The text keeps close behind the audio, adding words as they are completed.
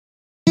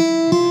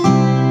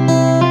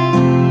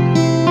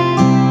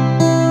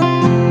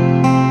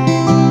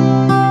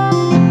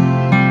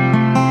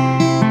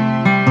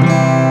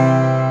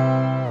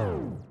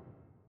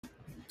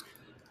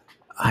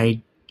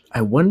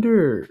I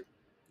wonder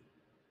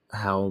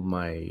how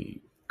my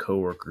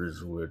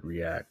coworkers would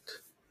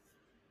react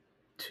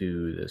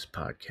to this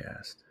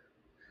podcast.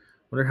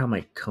 Wonder how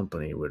my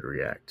company would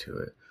react to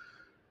it.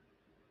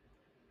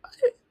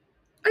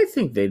 I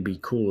think they'd be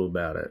cool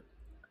about it.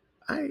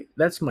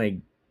 That's my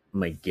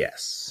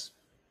guess.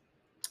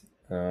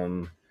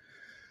 Um,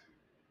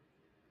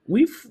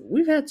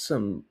 we've had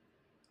some,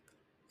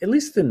 at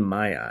least in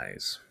my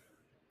eyes.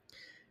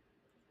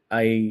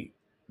 I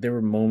There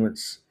were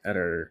moments at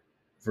our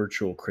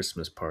virtual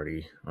Christmas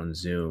party on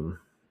Zoom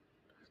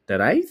that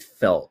I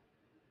felt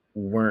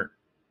weren't.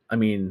 I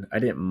mean, I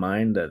didn't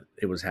mind that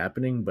it was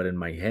happening, but in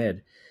my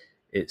head,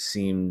 it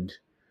seemed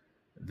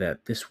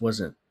that this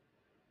wasn't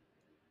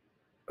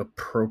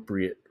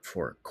appropriate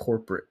for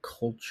corporate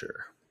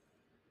culture.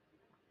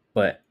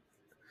 But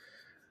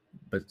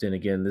then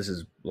again, this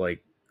is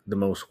like the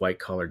most white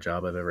collar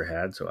job I've ever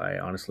had, so I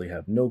honestly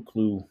have no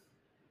clue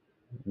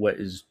what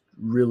is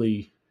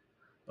really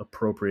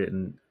appropriate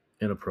and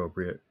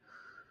inappropriate.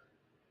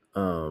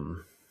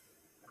 Um,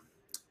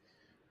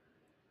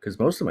 because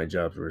most of my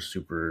jobs were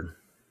super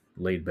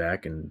laid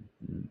back and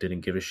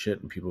didn't give a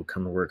shit, and people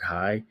come to work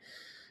high,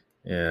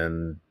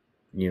 and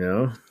you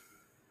know,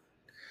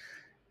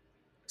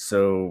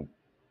 so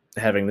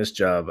having this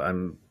job,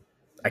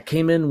 I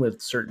came in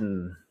with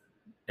certain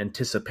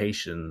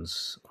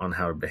anticipations on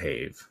how to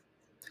behave,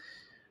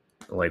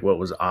 like what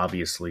was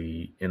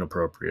obviously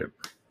inappropriate.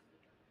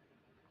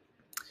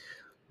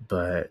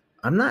 But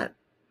I'm not.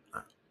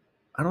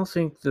 I don't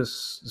think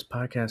this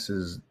podcast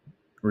is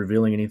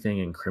revealing anything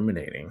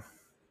incriminating.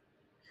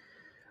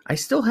 I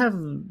still have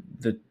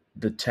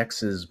the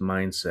Texas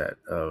mindset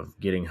of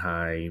getting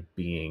high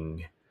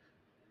being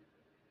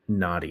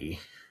naughty,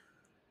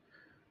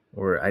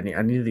 or I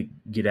need to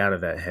get out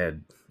of that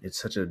head.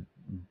 It's such a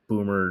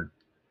boomer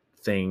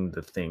thing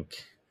to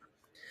think,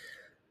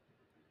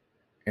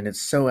 and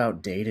it's so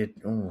outdated.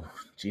 Oh,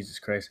 Jesus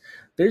Christ.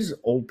 There's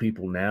old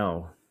people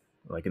now,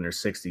 like in their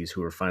 60s,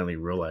 who are finally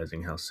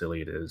realizing how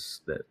silly it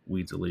is that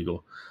weed's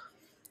illegal.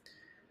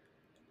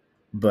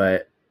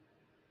 But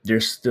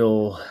there's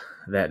still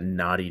that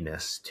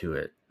naughtiness to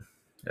it,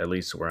 at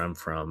least where I'm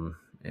from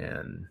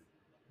and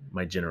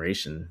my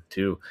generation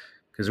too,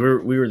 because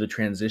we were the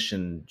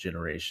transition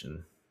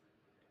generation.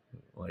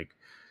 Like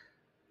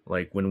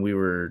when we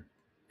were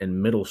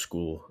in middle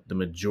school, the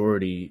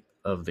majority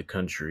of the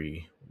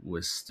country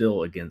was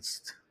still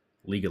against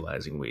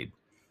legalizing weed.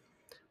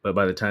 But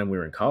by the time we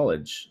were in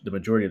college, the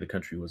majority of the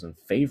country was in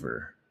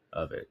favor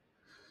of it.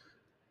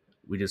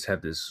 We just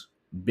had this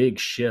big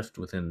shift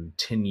within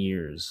 10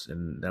 years,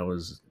 and that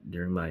was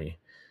during my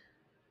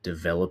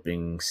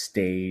developing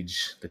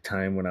stage, the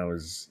time when I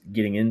was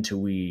getting into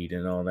weed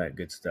and all that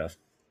good stuff.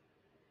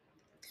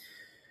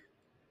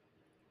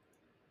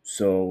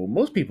 So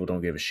most people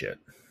don't give a shit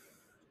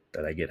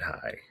that I get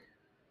high,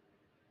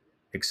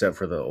 except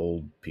for the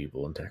old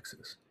people in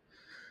Texas.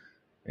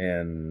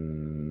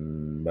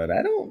 And but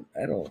I don't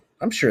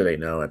I'm sure they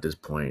know at this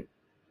point.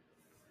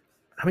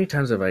 How many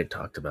times have I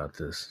talked about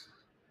this?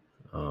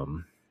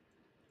 Um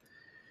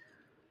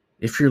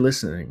if you're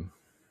listening,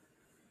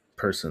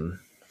 person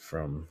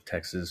from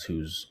Texas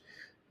who's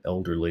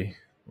elderly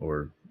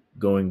or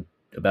going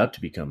about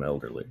to become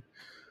elderly,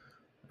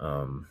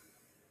 um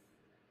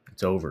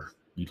it's over.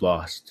 You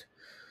lost.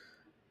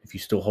 If you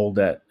still hold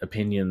that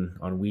opinion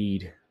on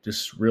weed,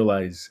 just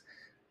realize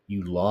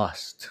you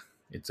lost.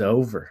 It's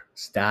over.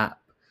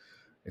 Stop.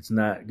 It's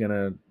not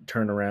gonna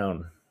turn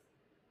around.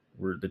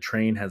 The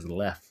train has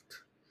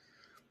left.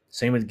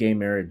 Same with gay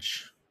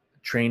marriage. The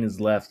train is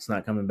left. It's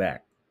not coming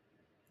back.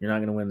 You're not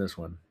gonna win this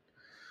one.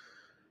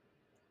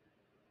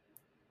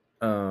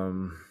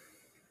 Um.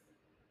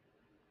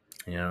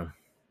 Yeah.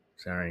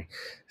 Sorry.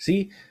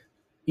 See,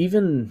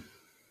 even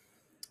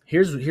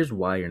here's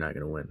why you're not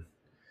gonna win.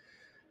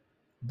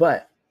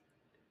 But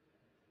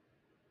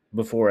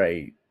before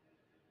I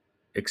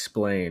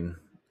explain,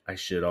 I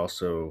should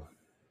also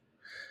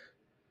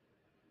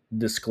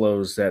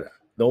disclose that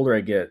the older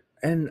I get,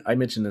 and I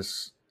mentioned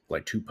this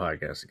like two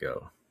podcasts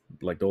ago,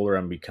 like the older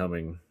I'm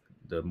becoming,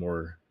 the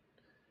more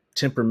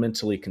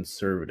temperamentally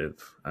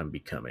conservative I'm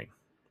becoming,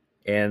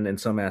 and in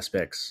some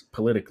aspects,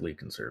 politically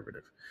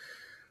conservative.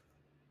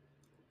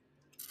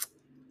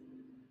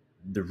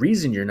 The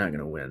reason you're not going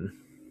to win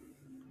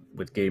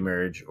with gay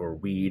marriage or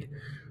weed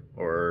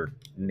or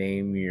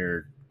name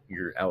your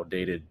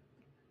outdated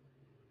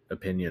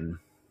opinion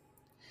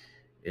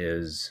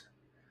is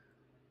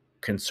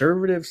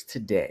conservatives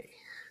today.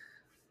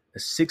 A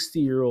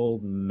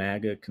 60-year-old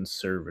MAGA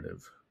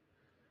conservative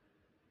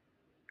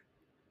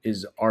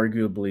is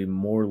arguably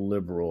more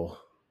liberal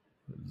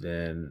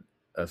than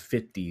a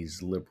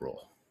 50s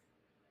liberal.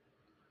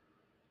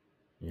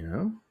 You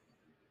know?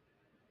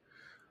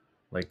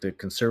 Like the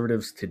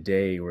conservatives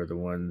today were the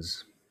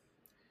ones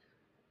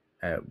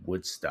at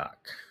Woodstock.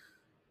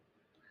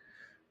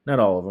 Not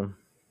all of them,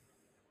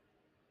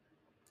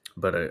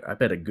 but I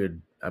bet a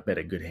good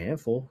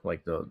handful.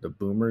 Like the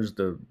boomers,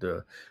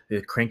 the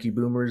cranky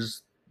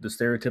boomers, the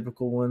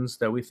stereotypical ones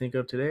that we think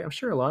of today. I'm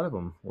sure a lot of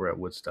them were at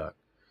Woodstock.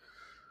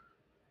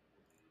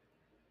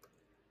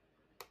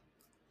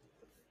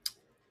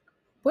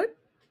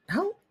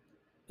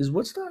 Is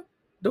Woodstock?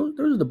 Those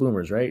are the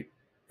boomers, right?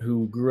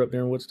 Who grew up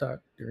during Woodstock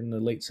during the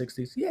late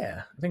 '60s?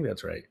 Yeah, I think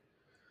that's right.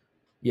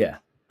 Yeah,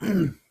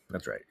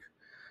 that's right.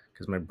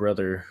 Because my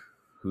brother,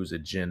 who's a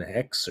Gen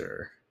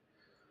Xer,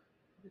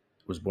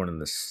 was born in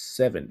the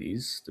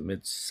 '70s, the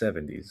mid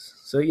 '70s.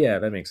 So yeah,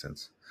 that makes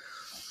sense.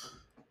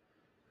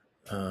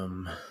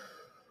 Um,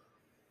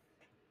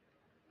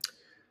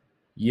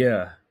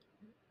 yeah.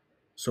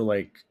 So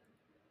like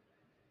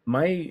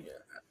my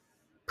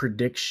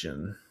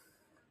prediction,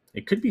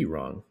 it could be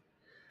wrong,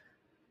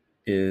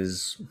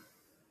 is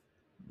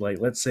like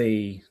let's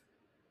say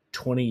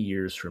 20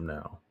 years from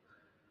now,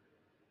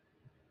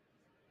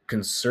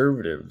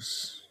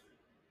 conservatives,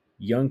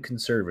 young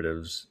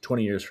conservatives,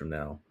 20 years from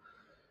now,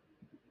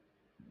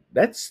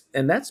 that's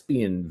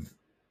being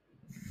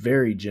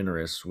very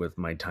generous with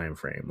my time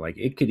frame. Like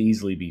it could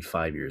easily be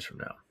 5 years from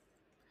now.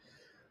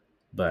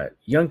 But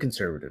young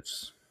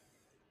conservatives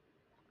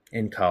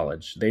in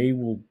college, they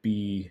will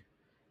be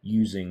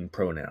using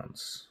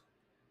pronouns.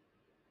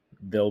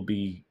 They'll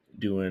be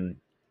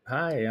doing,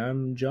 "Hi,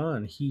 I'm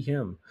John, he,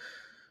 him,"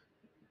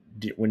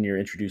 when you're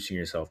introducing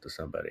yourself to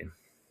somebody.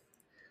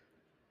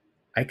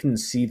 I can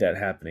see that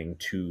happening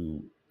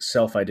to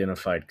self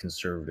identified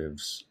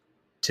conservatives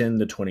 10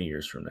 to 20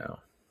 years from now.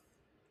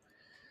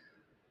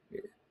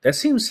 That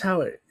seems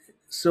how it.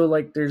 So,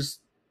 like, there's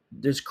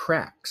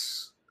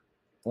cracks.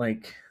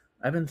 Like,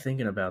 I've been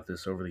thinking about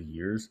this over the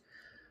years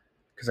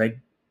because I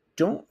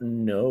don't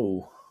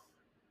know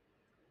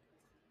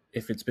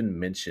if it's been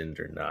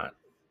mentioned or not,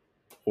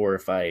 or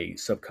if I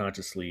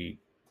subconsciously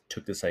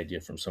took this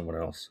idea from someone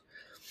else.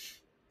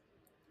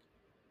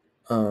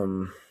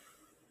 Um,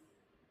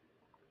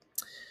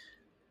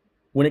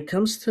 when it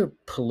comes to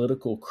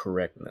political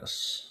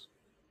correctness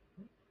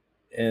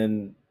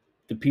and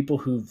the people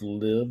who've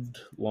lived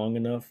long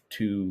enough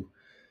to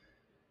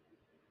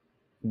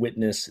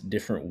witness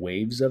different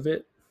waves of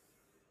it,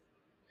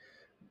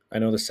 I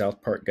know the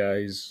South Park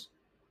guys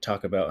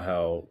talk about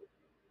how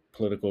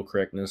political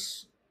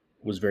correctness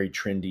was very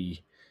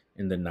trendy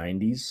in the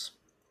 90s.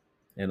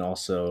 And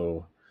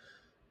also,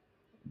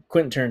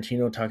 Quentin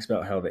Tarantino talks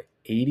about how the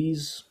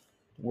 80s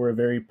were a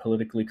very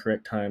politically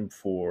correct time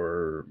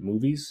for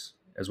movies,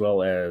 as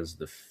well as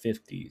the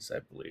 50s, I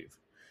believe.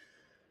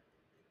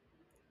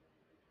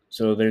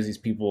 So there's these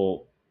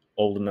people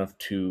old enough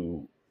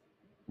to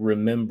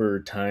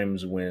remember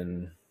times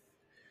when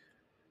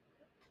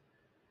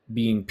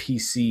being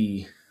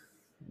PC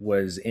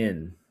was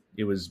in.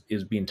 It was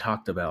being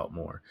talked about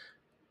more.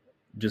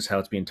 Just how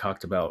it's being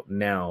talked about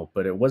now,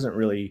 but it wasn't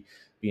really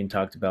being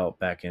talked about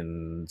back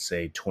in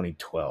say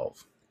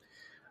 2012.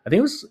 I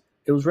think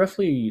it was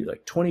roughly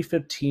like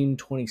 2015,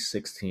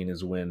 2016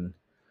 is when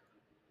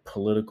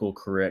political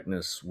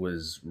correctness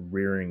was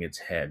rearing its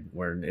head,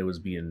 where it was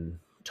being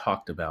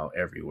talked about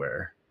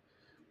everywhere.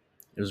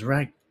 It was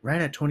right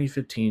at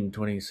 2015,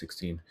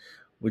 2016,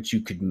 which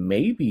you could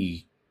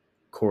maybe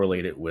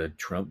correlate it with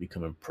Trump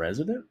becoming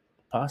president,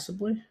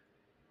 possibly.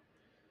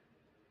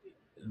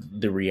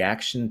 The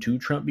reaction to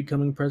Trump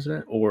becoming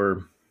president,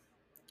 or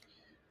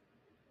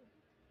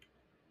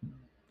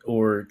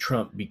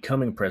Trump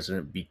becoming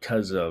president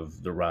because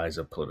of the rise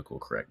of political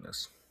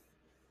correctness.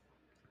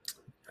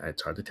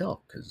 It's hard to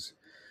tell because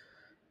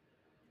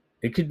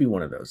it could be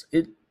one of those.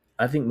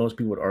 I think most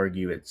people would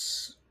argue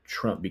it's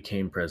Trump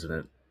became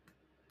president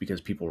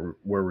because people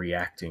were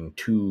reacting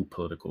to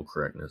political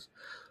correctness.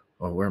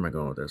 Oh, where am I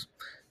going with this?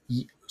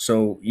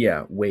 So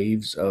yeah,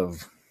 waves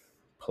of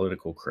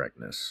political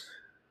correctness.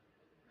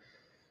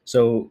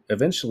 So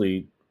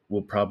eventually,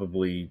 we'll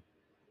probably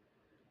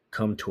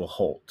come to a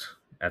halt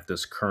at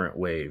this current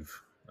wave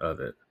of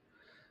it.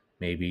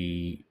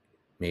 Maybe,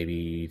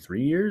 maybe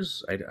 3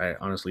 years. I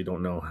honestly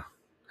don't know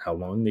how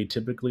long they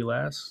typically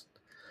last.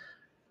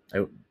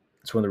 I,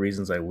 it's one of the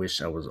reasons I wish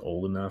I was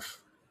old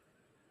enough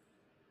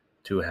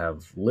to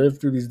have lived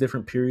through these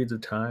different periods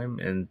of time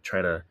and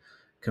try to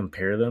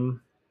compare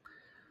them.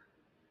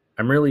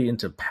 I'm really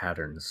into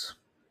patterns,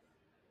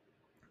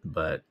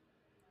 but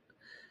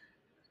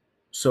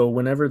so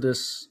whenever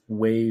this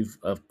wave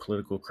of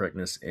political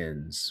correctness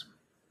ends,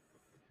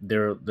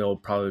 there'll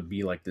probably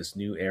be like this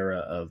new era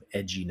of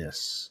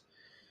edginess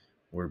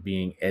where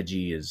being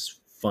edgy is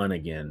fun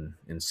again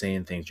and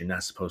saying things you're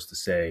not supposed to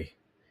say,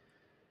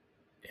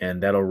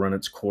 and that'll run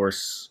its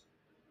course,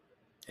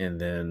 and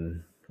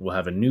then we'll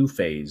have a new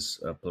phase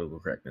of political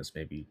correctness,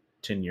 maybe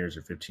 10 years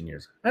or 15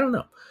 years. I don't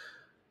know.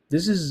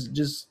 This is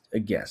just a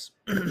guess.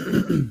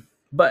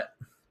 But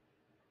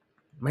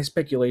my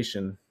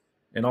speculation,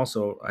 and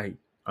also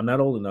I'm not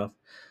old enough,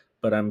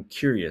 but I'm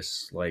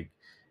curious. Like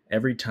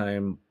every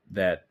time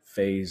that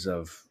phase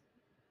of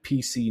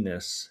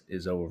PC-ness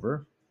is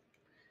over,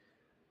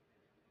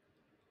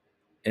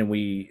 and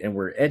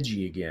we're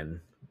edgy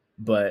again,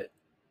 but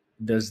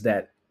does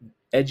that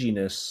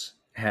edginess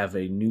have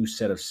a new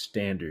set of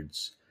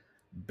standards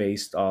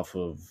based off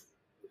of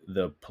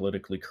the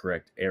politically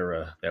correct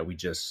era that we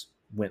just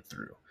went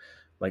through?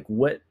 Like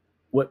what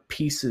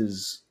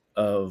pieces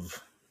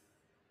of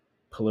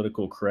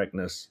political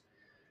correctness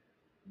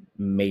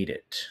made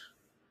it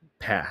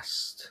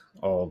past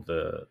all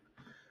the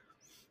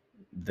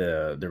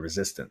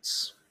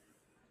resistance?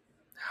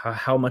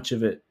 How much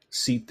of it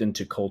seeped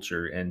into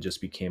culture and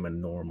just became a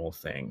normal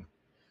thing?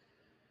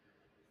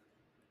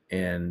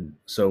 And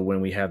so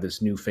when we have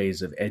this new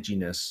phase of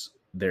edginess,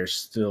 there's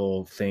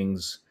still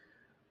things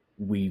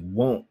we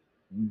won't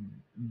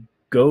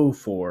go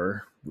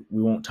for,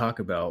 we won't talk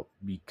about,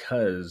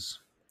 because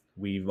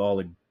we've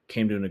all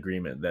came to an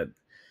agreement that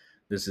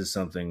this is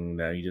something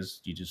that you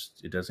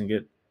just it doesn't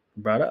get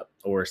brought up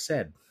or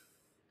said.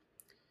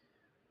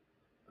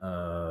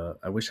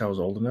 I wish I was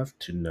old enough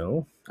to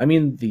know. I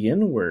mean, the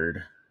N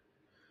word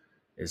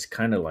is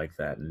kind of like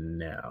that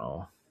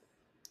now.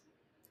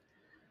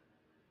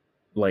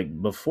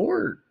 Like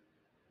before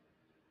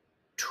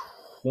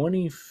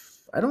 20,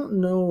 I don't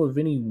know of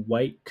any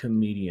white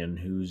comedian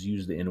who's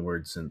used the N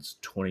word since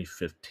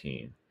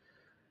 2015.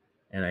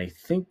 And I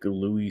think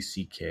Louis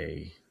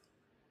C.K.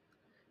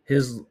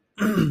 his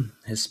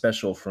his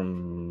special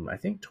from, I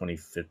think,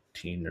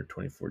 2015 or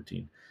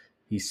 2014,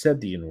 he said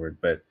the N word,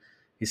 but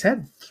he's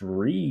had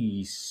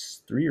three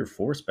or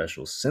four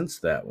specials since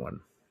that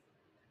one,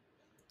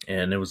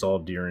 and it was all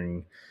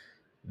during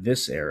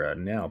this era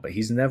now. But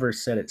he's never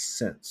said it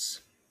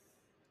since.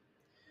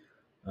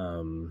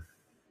 Um,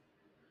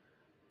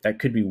 that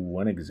could be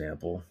one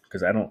example,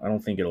 because I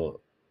don't think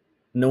it'll,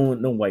 no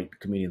white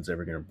comedian's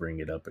ever going to bring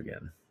it up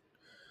again.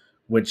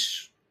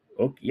 Which,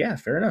 oh yeah,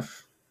 fair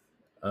enough.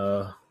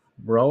 Uh,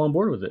 we're all on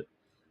board with it.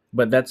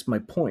 But that's my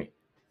point,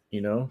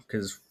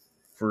 because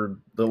for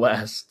the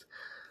last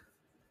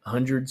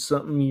 100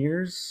 something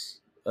years,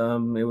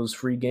 it was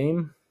free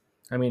game.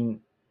 I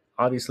mean,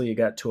 obviously, it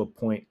got to a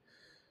point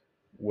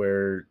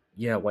where,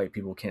 yeah, white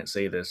people can't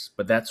say this,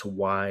 but that's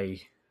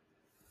why,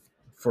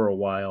 for a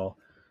while,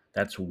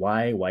 that's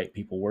why white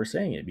people were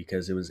saying it,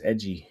 because it was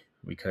edgy,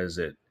 because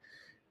it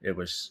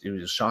was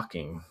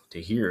shocking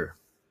to hear.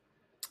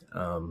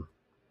 Um,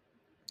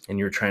 and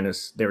they were trying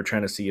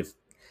to see if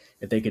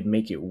they could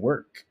make it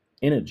work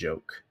in a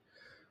joke.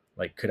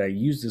 Like, could I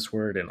use this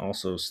word and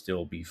also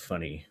still be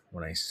funny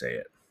when I say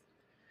it?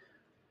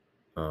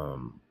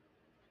 Um,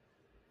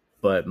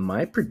 but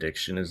my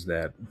prediction is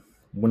that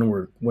when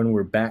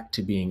we're back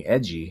to being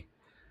edgy,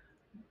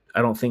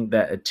 I don't think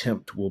that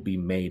attempt will be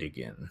made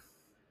again,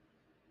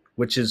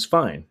 which is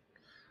fine.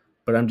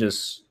 But I'm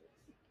just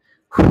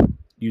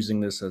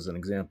using this as an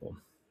example.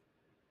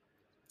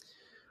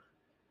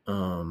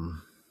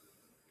 Um,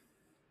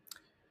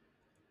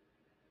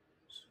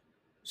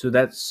 so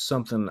that's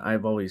something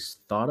I've always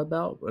thought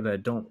about, but I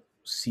don't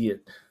see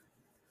it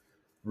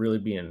really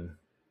being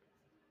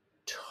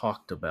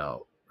talked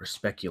about or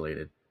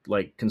speculated.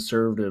 Like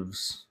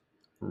conservatives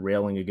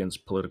railing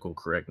against political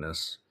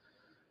correctness,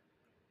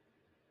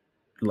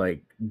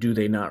 like, do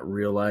they not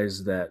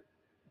realize that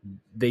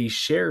they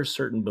share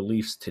certain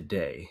beliefs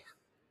today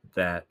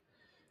that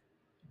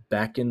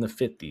back in the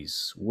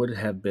 50s would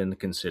have been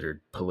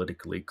considered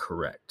politically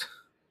correct?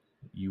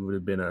 You would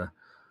have been a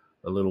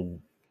little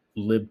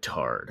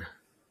libtard.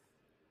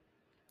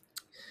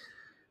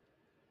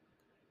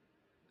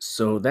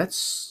 So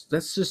that's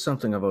just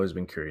something I've always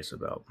been curious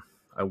about.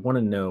 I want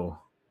to know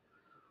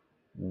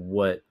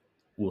what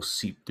will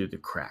seep through the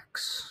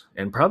cracks,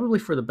 and probably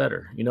for the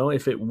better.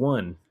 If it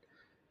won,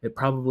 it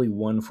probably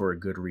won for a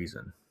good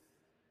reason.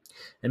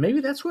 And maybe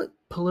that's what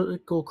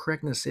political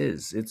correctness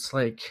is. It's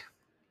like,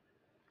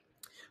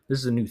 this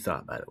is a new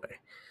thought, by the way.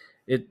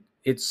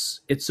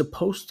 It's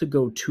supposed to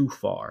go too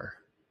far,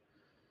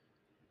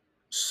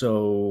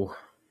 so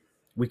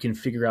we can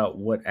figure out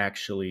what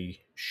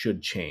actually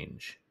should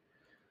change.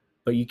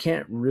 But you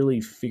can't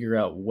really figure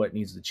out what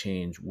needs to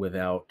change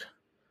without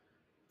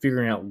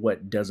figuring out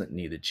what doesn't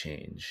need to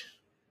change.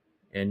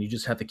 And you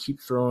just have to keep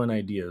throwing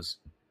ideas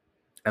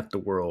at the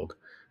world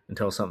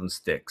until something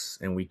sticks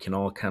and we can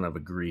all kind of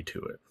agree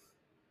to it.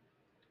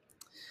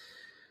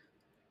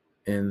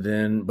 And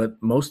then,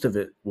 but most of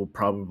it will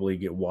probably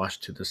get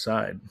washed to the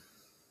side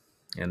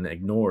and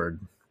ignored.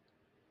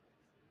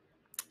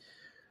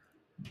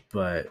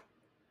 But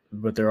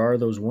there are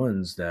those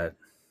ones that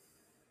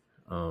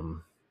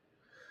um,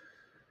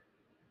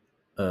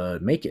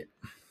 make it.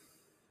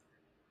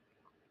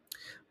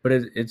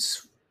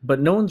 But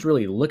no one's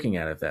really looking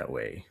at it that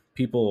way.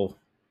 People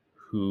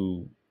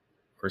who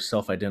are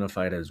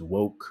self-identified as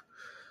woke,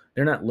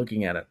 they're not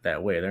looking at it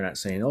that way. They're not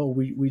saying, "Oh,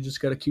 we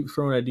just got to keep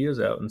throwing ideas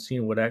out and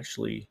seeing what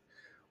actually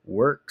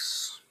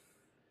works."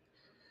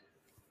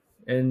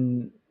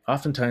 And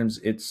oftentimes,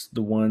 it's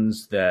the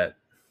ones that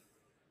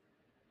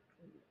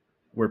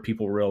where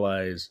people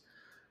realize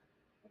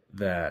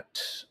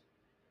that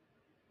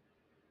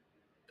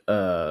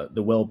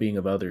the well-being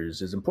of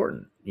others is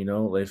important.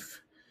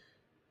 If,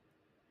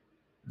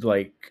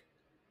 like,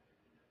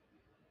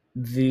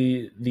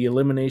 the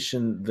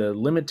elimination, the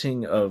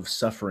limiting of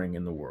suffering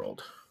in the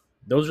world,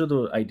 those are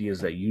the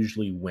ideas that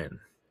usually win.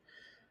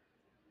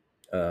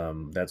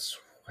 That's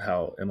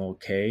how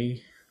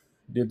MLK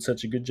did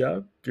such a good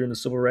job during the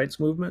civil rights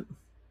movement,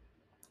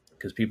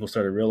 because people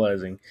started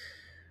realizing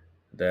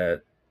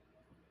that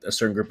a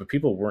certain group of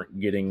people weren't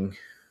getting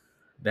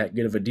that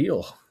good of a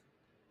deal.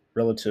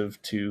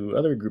 relative to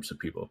other groups of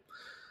people.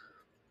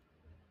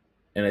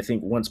 And I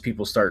think once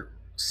people start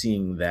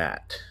seeing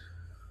that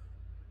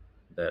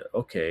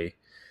okay,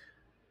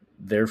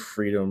 their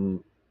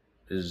freedom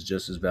is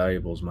just as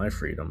valuable as my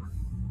freedom.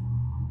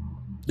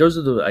 Those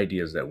are the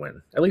ideas that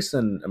win, at least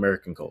in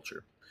American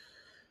culture.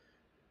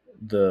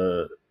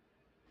 The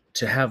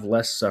To have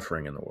less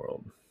suffering in the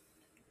world.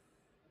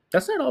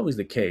 That's not always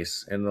the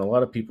case, and a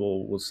lot of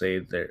people will say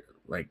that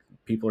like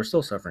people are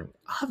still suffering.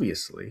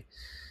 Obviously,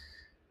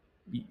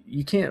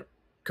 you can't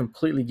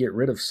completely get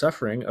rid of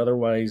suffering,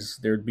 otherwise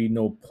there'd be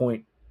no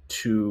point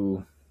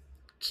to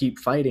keep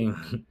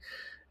fighting.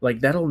 Like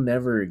that'll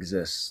never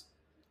exist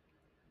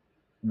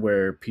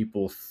where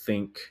people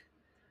think,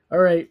 all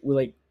right,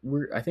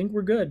 we're I think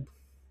we're good.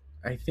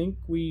 I think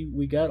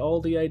we got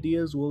all the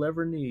ideas we'll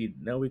ever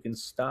need. Now we can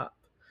stop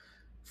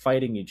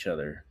fighting each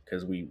other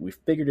because we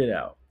figured it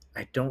out.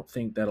 I don't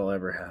think that'll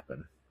ever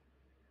happen.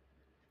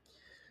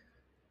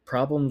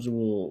 Problems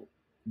will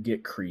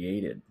get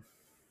created.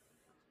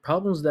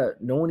 Problems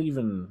that no one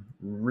even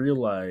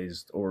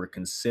realized or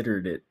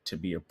considered it to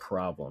be a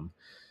problem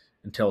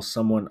until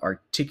someone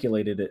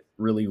articulated it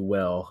really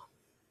well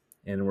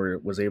and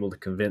was able to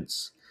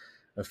convince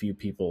a few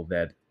people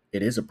that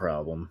it is a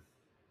problem,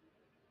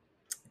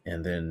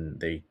 and then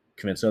they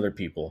convince other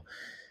people.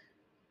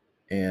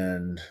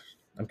 And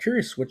I'm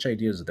curious which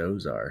ideas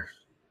those are.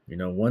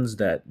 Ones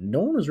that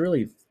no one was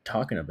really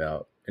talking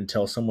about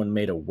until someone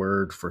made a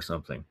word for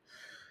something.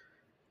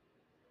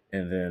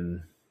 And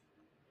then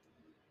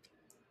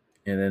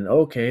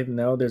okay,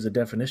 now there's a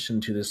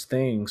definition to this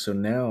thing, so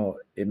now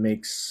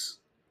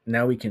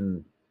we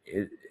can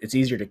it's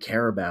easier to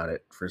care about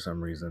it for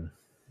some reason.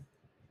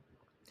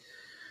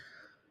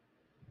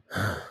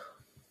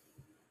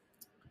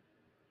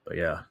 But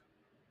yeah,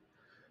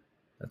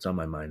 that's on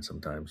my mind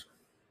sometimes.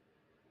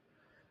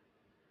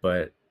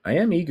 But I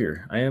am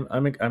eager.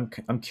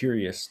 I'm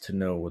curious to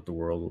know what the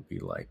world will be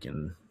like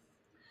in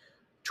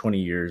 20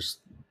 years,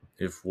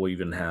 if we'll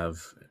even have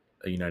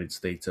a United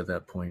States at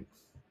that point.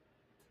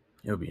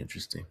 It'll be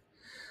interesting.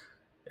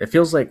 It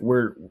feels like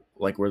we're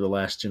the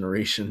last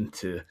generation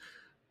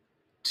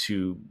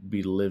to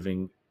be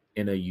living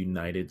in a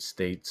United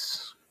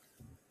States,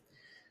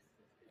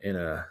 in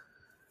a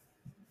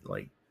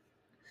like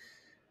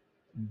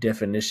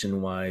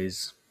definition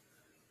wise.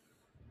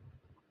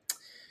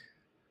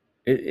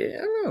 I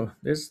don't know.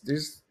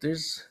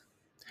 There's.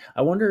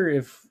 I wonder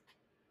if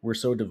we're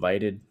so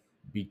divided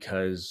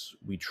because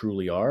we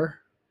truly are,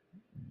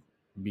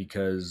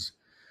 because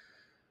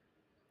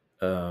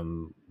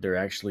there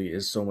actually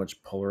is so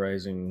much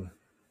polarizing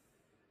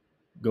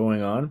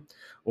going on,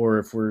 or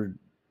if we're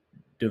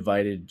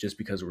divided just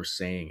because we're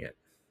saying it,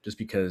 just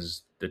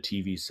because the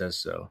TV says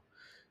so,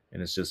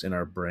 and it's just in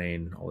our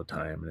brain all the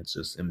time, and it's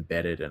just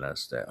embedded in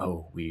us that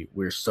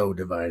we're so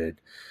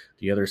divided.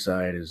 The other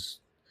side is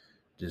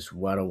just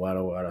wada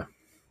wada wada.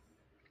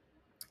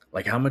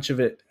 Like how much of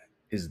it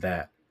is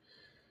that?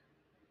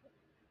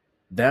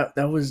 That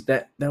was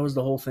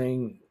the whole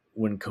thing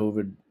when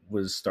COVID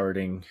was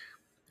starting,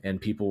 and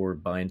people were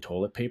buying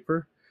toilet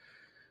paper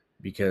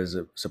because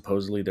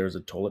supposedly there was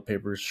a toilet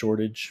paper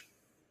shortage,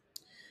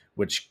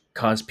 which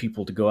caused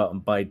people to go out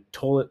and buy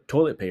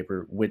toilet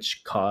paper,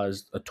 which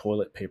caused a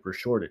toilet paper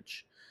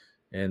shortage.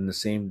 And the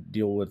same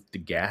deal with the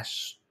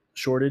gas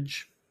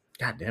shortage.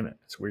 God damn it,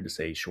 it's weird to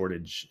say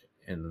shortage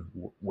in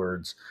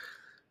words,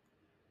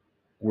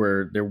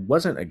 where there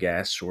wasn't a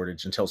gas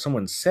shortage until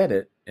someone said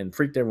it and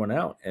freaked everyone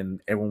out,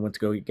 and everyone went to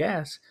go get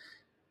gas,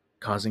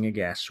 causing a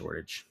gas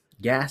shortage.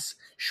 Gas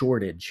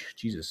shortage.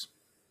 Jesus.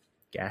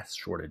 Gas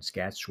shortage.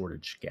 Gas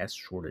shortage. Gas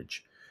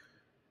shortage.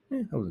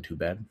 That wasn't too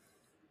bad.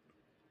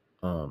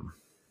 Um,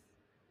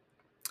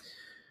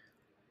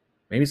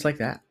 Maybe it's like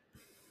that.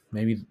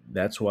 Maybe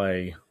that's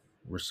why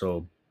we're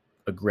so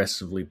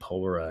aggressively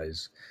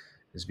polarized,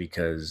 is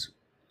because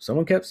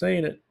someone kept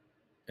saying it,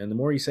 and the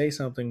more you say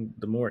something,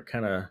 the more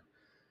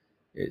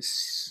it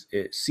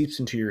seeps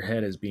into your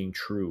head as being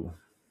true.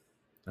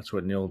 That's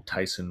what Neil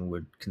Tyson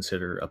would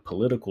consider a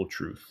political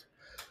truth,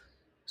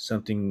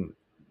 something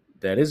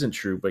that isn't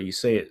true, but you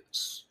say it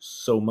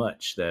so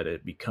much that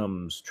it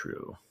becomes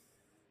true,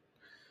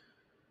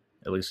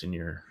 at least in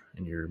your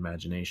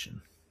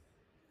imagination.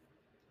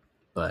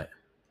 But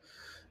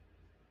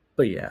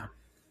yeah,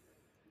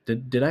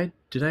 did I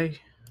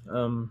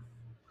um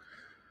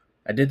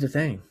I did the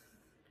thing.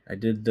 I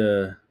did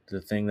the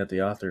thing that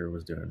the author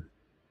was doing,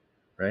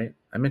 right?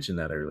 I mentioned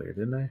that earlier,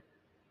 didn't I?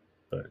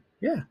 But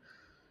yeah,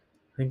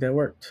 I think that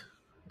worked.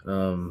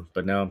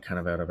 But now I'm kind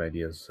of out of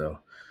ideas, so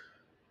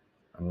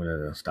I'm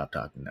gonna stop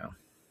talking now,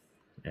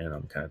 and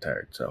I'm kind of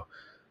tired, so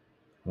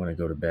I want to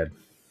go to bed.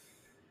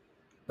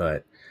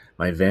 But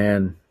my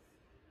van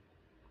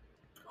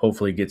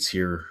hopefully gets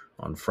here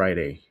on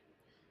Friday,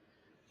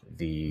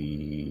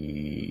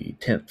 the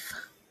 10th.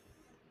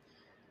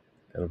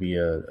 That'll be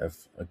a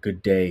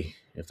good day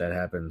if that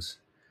happens.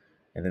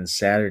 And then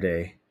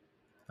Saturday,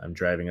 I'm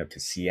driving up to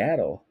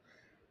Seattle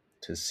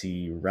to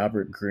see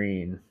Robert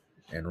Greene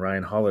and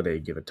Ryan Holiday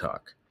give a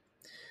talk.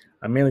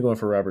 I'm mainly going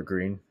for Robert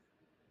Greene.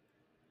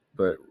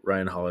 but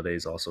Ryan Holiday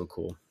is also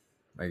cool,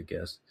 I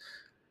guess.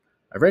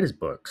 I've read his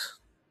books,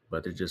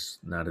 but they're just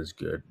not as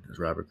good as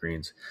Robert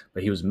Greene's.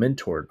 But he was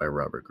mentored by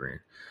Robert Greene.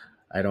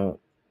 I don't.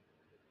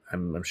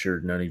 I'm sure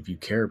none of you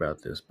care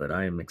about this, but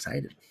I am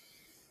excited.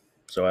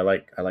 So I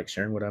like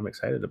sharing what I'm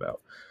excited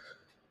about.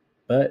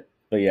 But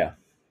yeah,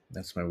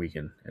 that's my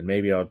weekend, and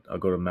maybe I'll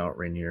go to Mount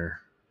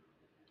Rainier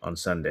on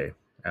Sunday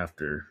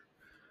after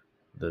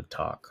the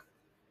talk.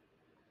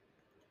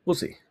 We'll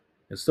see.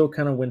 It's still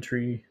kind of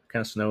wintry,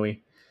 kind of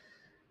snowy,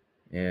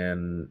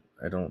 and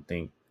I don't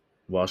think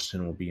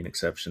Washington will be an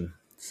exception.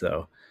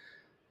 So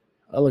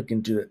I'll look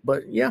into it.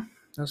 But yeah,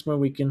 that's my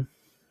weekend.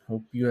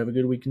 Hope you have a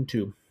good weekend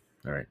too.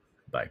 All right.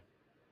 Bye.